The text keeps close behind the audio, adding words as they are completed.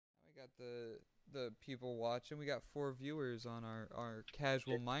got the people watching. We got 4 viewers on our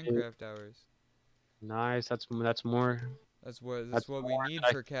casual Minecraft hours. Nice. That's more. That's That's what we more need than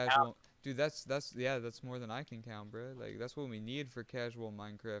I for can count. casual. Dude, that's yeah, that's more than I can count, bro. Like that's what we need for casual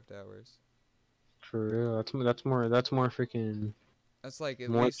Minecraft hours. For real. That's more freaking That's like at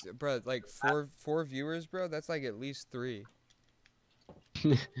more. least, bro. Like four viewers, bro. That's like at least 3.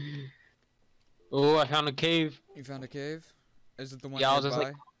 Oh, I found a cave. You found a cave? Is it the one Yeah, I was just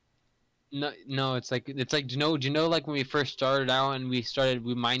like, nearby? no. It's like do you know like when we first started out and we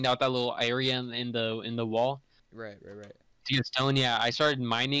mined out that little area in the wall. Right, right, right. See, it's telling yeah. I started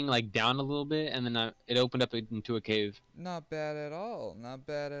mining like down a little bit and then it opened up into a cave. Not bad at all. Not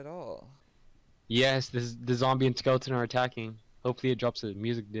bad at all. Yes, the zombie and skeleton are attacking. Hopefully, it drops a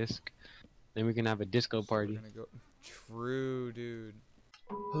music disc. Then we can have a disco So we're party. gonna go. True, dude.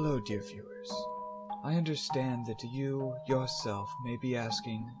 Hello, dear viewers. I understand that you yourself may be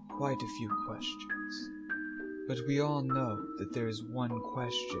asking quite a few questions. But we all know that there is one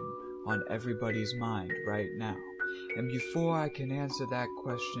question on everybody's mind right now. And before I can answer that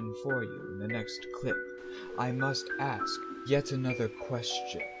question for you in the next clip, I must ask yet another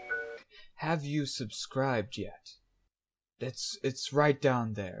question. Have you subscribed yet? It's right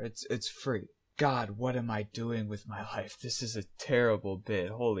down there. It's free. God, what am I doing with my life? This is a terrible bit.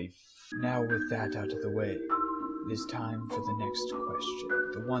 Holy f. Now with that out of the way, it is time for the next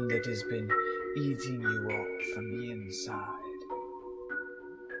question. The one that has been eating you all from the inside.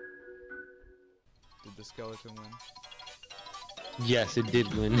 Did the skeleton win? Yes, it did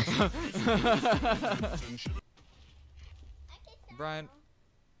win. Brian,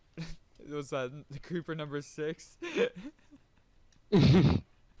 was that the creeper number 6?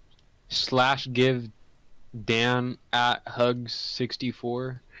 / give Dan at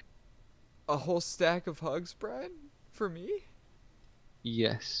hugs64. A whole stack of hugs, Brian? For me?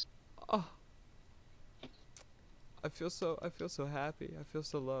 Yes. Oh. I feel so happy. I feel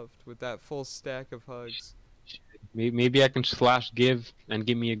so loved with that full stack of hugs. Maybe I can / give and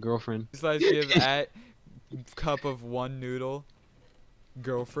give me a girlfriend. / give at cup of 1 noodle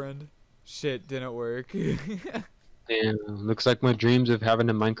girlfriend. Shit didn't work. Damn, looks like my dreams of having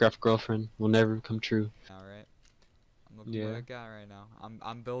a Minecraft girlfriend will never come true. Alright. I'm looking what I got right now.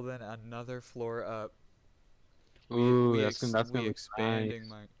 I'm building another floor up. Ooh, we that's gonna look expanding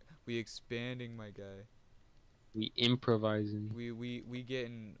nice. we expanding my guy. We improvising. We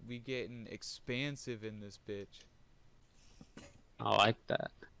getting expansive in this bitch. I like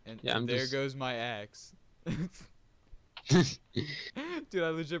that. And, Yeah, and I'm there just- goes my axe. Dude, I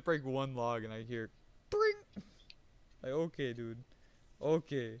legit break 1 log and I hear bring. Like, okay, dude.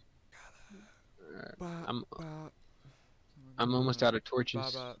 Okay. I'm almost out of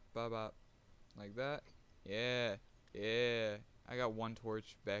torches. Like that. Yeah. Yeah. I got 1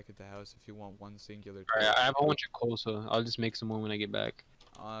 torch back at the house if you want 1 singular torch. Alright, I have a bunch of coal, so I'll just make some more when I get back.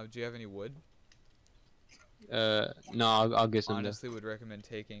 Do you have any wood? No, I'll get some. Honestly, would recommend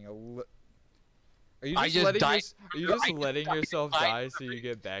taking a Are you I just just letting died. are you just I just letting died. yourself die so you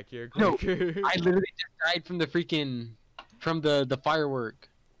get back here No, quicker? I literally just died from the freaking, from the firework.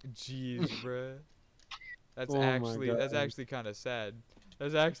 Jeez, bruh. That's Oh my that's God. actually kind of sad.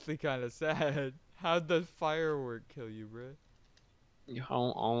 That's actually kind of sad. How'd the firework kill you, bruh? I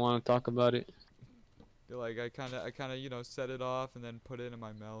don't want to talk about it. Like I kind of you know set it off and then put it in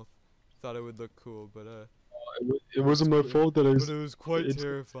my mouth. Thought it would look cool, but It wasn't my fault that it was quite it's-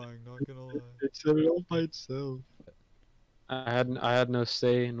 terrifying. Not gonna lie. it set it off by itself. I had no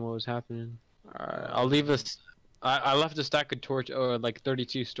say in what was happening. Alright, I'll leave this. I left a stack of like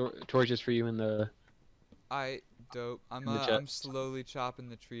 32 torches for you in the. Dope. I'm In the I'm chest. slowly chopping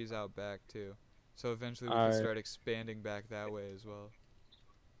the trees out back too, so eventually we can Alright. start expanding back that way as well.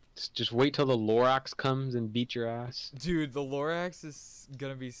 Just wait till the Lorax comes and beat your ass. Dude, the Lorax is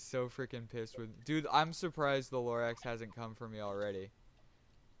gonna be so freaking pissed with. Dude, I'm surprised the Lorax hasn't come for me already.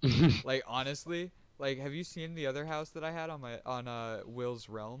 Like honestly, like have you seen the other house that I had on Will's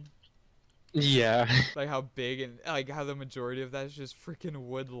realm? Yeah. Like how big and like how the majority of that is just freaking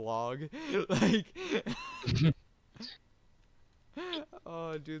wood log. Like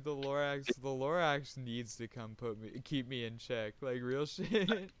oh dude, the Lorax needs to come keep me in check. Like real shit.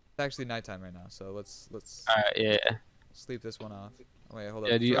 It's actually nighttime right now, so let's Alright, yeah. sleep this one off. Oh, wait, hold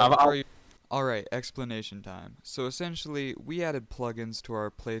Yeah, up. dude, Alright, explanation time. So essentially, we added plugins to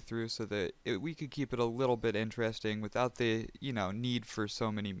our playthrough so that we could keep it a little bit interesting without the, you know, need for so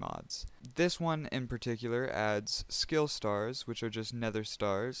many mods. This one in particular adds skill stars, which are just nether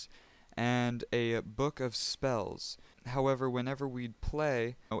stars, and a book of spells. However, whenever we'd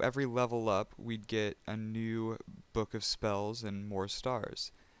play, every level up, we'd get a new book of spells and more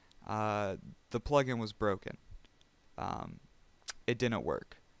stars. the plugin was broken. It didn't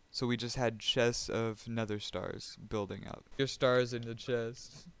work. So we just had chests of nether stars building up. Your stars in the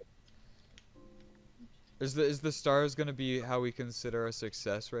chest. Is the stars gonna be how we consider a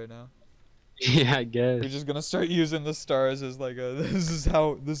success right now? Yeah, I guess. We're just gonna start using the stars as like a this is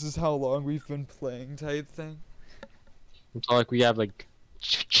how long we've been playing type thing. It's all like we have like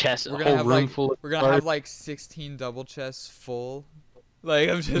chests, a We're gonna whole have room like full of we're gonna have like 16 double chests full, like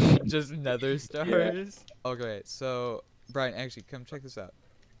of just nether stars. Okay, so Brian, actually, come check this out.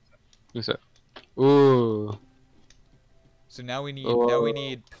 What's up? Ooh. So now we need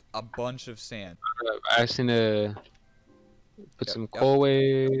a bunch of sand. I just need to put some coal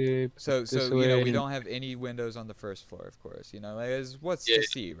away. So this you know away. we don't have any windows on the first floor, of course. You know, like it's what's Yeah. to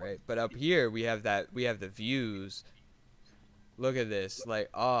see, right? But up here we have the views. Look at this, like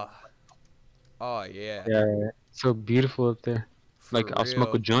oh yeah. Yeah, so beautiful up there. For Like I'll smoke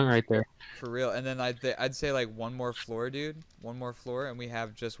a real. joint right there. For real. And then I'd say like one more floor, dude. One more floor, and we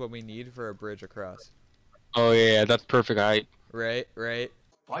have just what we need for a bridge across. Oh yeah, that's perfect height. Right, right.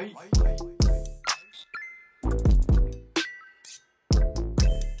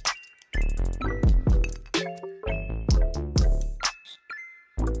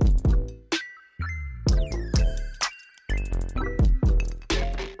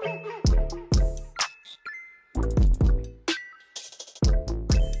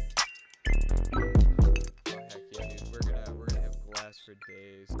 Oh heck yeah, dude. We're gonna have glass for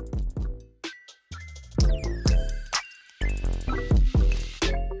days.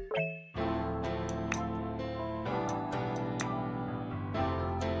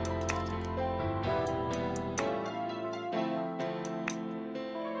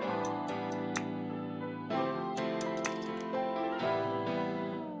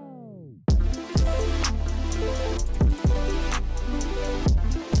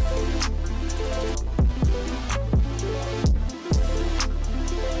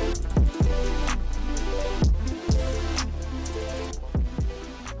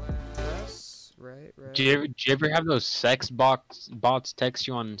 Glass, right. Do you ever have those bots text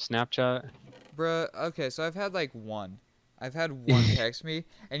you on Snapchat? Bruh, okay, so I've had like one. I've had one text me,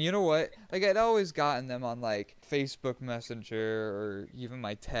 and you know what? Like, I'd always gotten them on like Facebook Messenger or even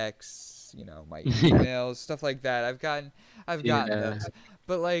my texts, you know, my emails, stuff like that. I've gotten Yeah. those.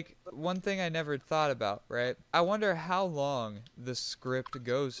 But like, one thing I never thought about, right? I wonder how long the script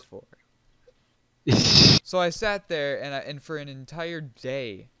goes for. So I sat there and for an entire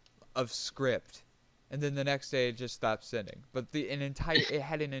day of script, and then the next day it just stopped sending. But it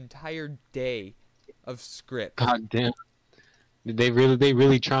had an entire day of script. God damn. They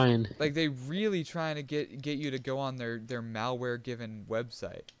really trying. Like they really trying to get you to go on their malware given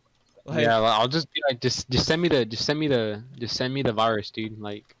website. Like, Yeah, I'll just be like, just send me the virus, dude.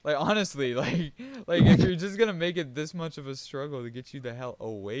 Like honestly, like if you're just gonna make it this much of a struggle to get you the hell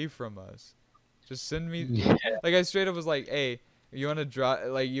away from us, just send me. yeah. Like I straight up was like, hey, you wanna drop?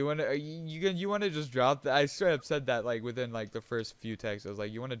 Like you wanna just drop? I straight up said that like within like the first few texts. I was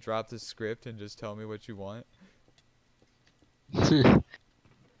like, you wanna drop the script and just tell me what you want?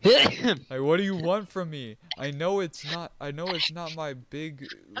 Like, what do you want from me? I know it's not my big,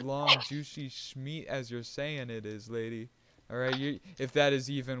 long, juicy schmeat as you're saying it is, lady. All right, if that is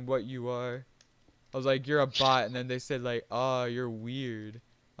even what you are. I was like, you're a bot, and then they said like, oh, you're weird.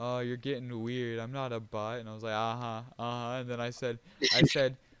 Oh, you're getting weird. I'm not a bot, and I was like, and then I said,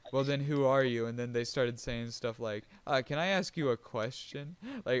 well then who are you? And then they started saying stuff like, can I ask you a question?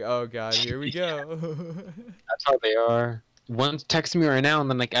 Like, oh god, here we go. That's how they are. Once text me right now, and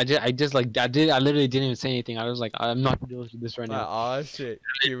then like I literally didn't even say anything. I was like, I'm not dealing with this right now. Oh shit,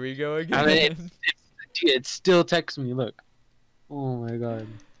 here we go And again. then it still texts me. Look. Oh my god.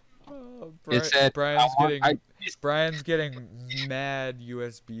 Oh, It said, Brian's getting mad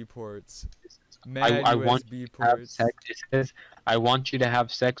USB ports. I want USB to have ports. sex. It says, I want you to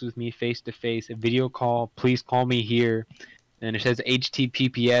have sex with me face to face. A video call. Please call me here. And it says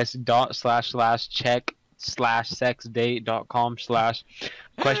https://check/sexdate.com/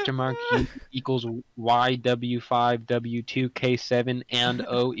 equals YW5W2K7 and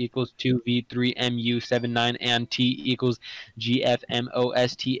O equals 2V3MU79 and T equals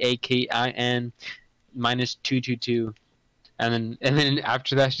GFMOSTAKIN -222. And then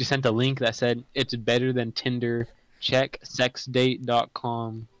after that, she sent a link that said it's better than Tinder. Check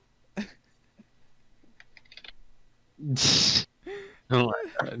sexdate.com. Oh my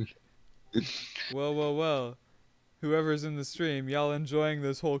god. Well. Whoever's in the stream, y'all enjoying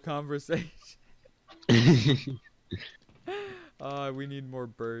this whole conversation? We need more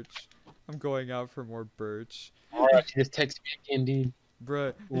birch. I'm going out for more birch. Alright, she just texted me again, dude.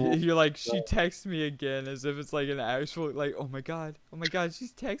 Bruh, Well, you're like, she texts me again as if it's like an actual, like, oh my god,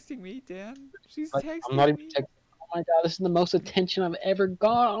 she's texting me, Dan. She's like, texting I'm not even me. texting. Oh my god, this is the most attention I've ever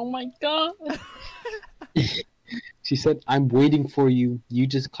got. Oh my god. She said, I'm waiting for you. You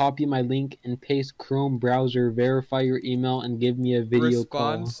just copy my link and paste Chrome browser, verify your email, and give me a video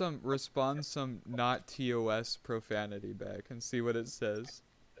call. Respond some not TOS profanity back and see what it says.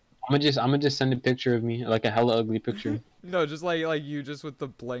 I'm gonna just send a picture of me, like a hella ugly picture. No, just like you just with the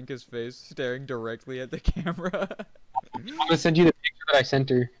blankest face staring directly at the camera. I'm gonna send you the picture that I sent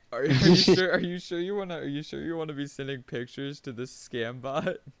her. Are you sure? Are you sure you wanna be sending pictures to this scam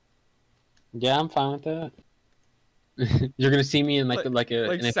bot? Yeah, I'm fine with that. You're gonna see me in in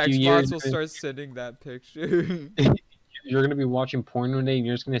a sex few years. bots will start sending that picture. You're gonna be watching porn one day, and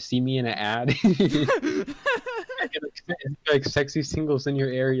you're just gonna see me in an ad. Like sexy singles in your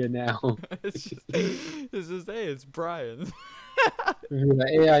area now. It's just hey, it's Brian. You're like,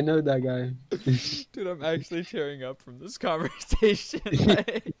 hey, I know that guy. Dude, I'm actually tearing up from this conversation.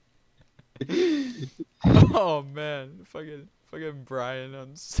 Like... Oh man, fucking Brian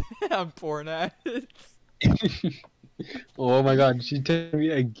on porn ads. Oh my god, she told me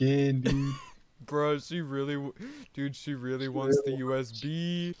again, dude. Bro, she really wants the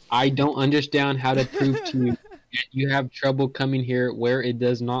USB. I don't understand how to prove to you that you have trouble coming here where it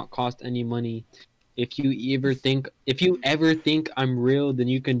does not cost any money. If you ever think I'm real, then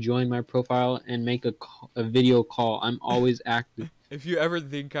you can join my profile and make a video call. I'm always active. If you ever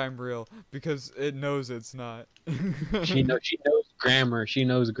think I'm real, because it knows it's not. She knows grammar. She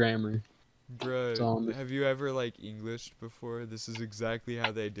knows grammar. Bro, have you ever like Englished before? This is exactly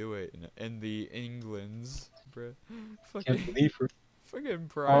how they do it in the Englands, bro. Can't believe her. Fucking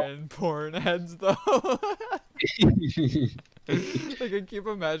Brian porn ads though. Like I keep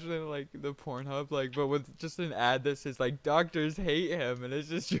imagining like the Pornhub, like but with just an ad that says like doctors hate him, and it's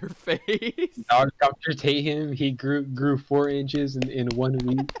just your face. Doctors hate him. He grew 4 inches in 1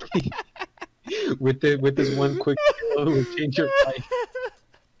 week. with this one quick kill will change your life.